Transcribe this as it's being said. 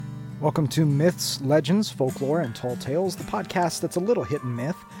Welcome to Myths, Legends, Folklore, and Tall Tales, the podcast that's a little hit and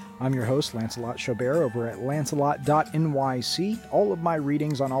myth. I'm your host, Lancelot Chaubert, over at lancelot.nyc. All of my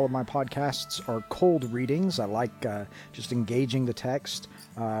readings on all of my podcasts are cold readings. I like just engaging the text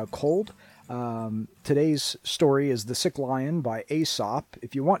cold. Today's story is The Sick Lion by Aesop.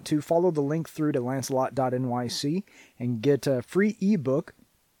 If you want to, follow the link through to lancelot.nyc and get a free ebook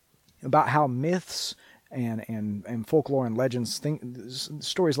about how myths and folklore and legends,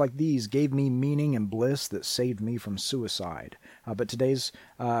 stories like these gave me meaning and bliss that saved me from suicide. But today's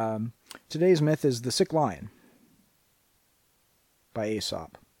myth is The Sick Lion by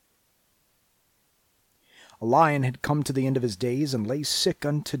Aesop. A lion had come to the end of his days and lay sick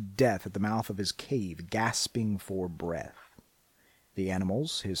unto death at the mouth of his cave, gasping for breath. The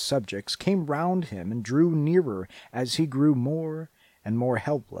animals, his subjects, came round him and drew nearer as he grew more and more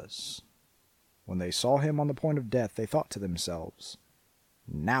helpless. When they saw him on the point of death, they thought to themselves,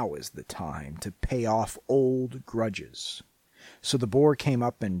 "Now is the time to pay off old grudges." So the boar came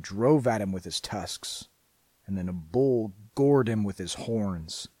up and drove at him with his tusks, and then a bull gored him with his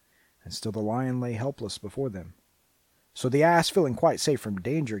horns, and still the lion lay helpless before them. So the ass, feeling quite safe from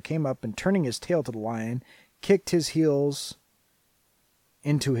danger, came up and, turning his tail to the lion, kicked his heels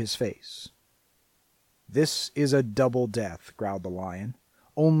into his face. "This is a double death," growled the lion.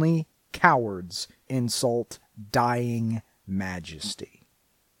 "Only cowards insult dying majesty."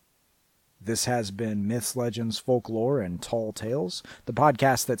 This has been Myths, Legends, Folklore, and Tall Tales, the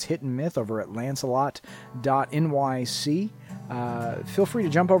podcast that's hit and myth over at lancelot.nyc. Feel free to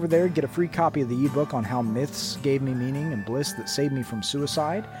jump over there, get a free copy of the ebook on how myths gave me meaning and bliss that saved me from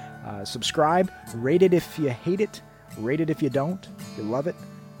suicide. Subscribe, rate it if you hate it, rate it if you don't, if you love it.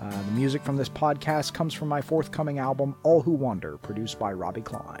 The music from this podcast comes from my forthcoming album, All Who Wander, produced by Robbie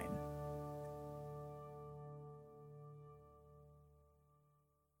Klein.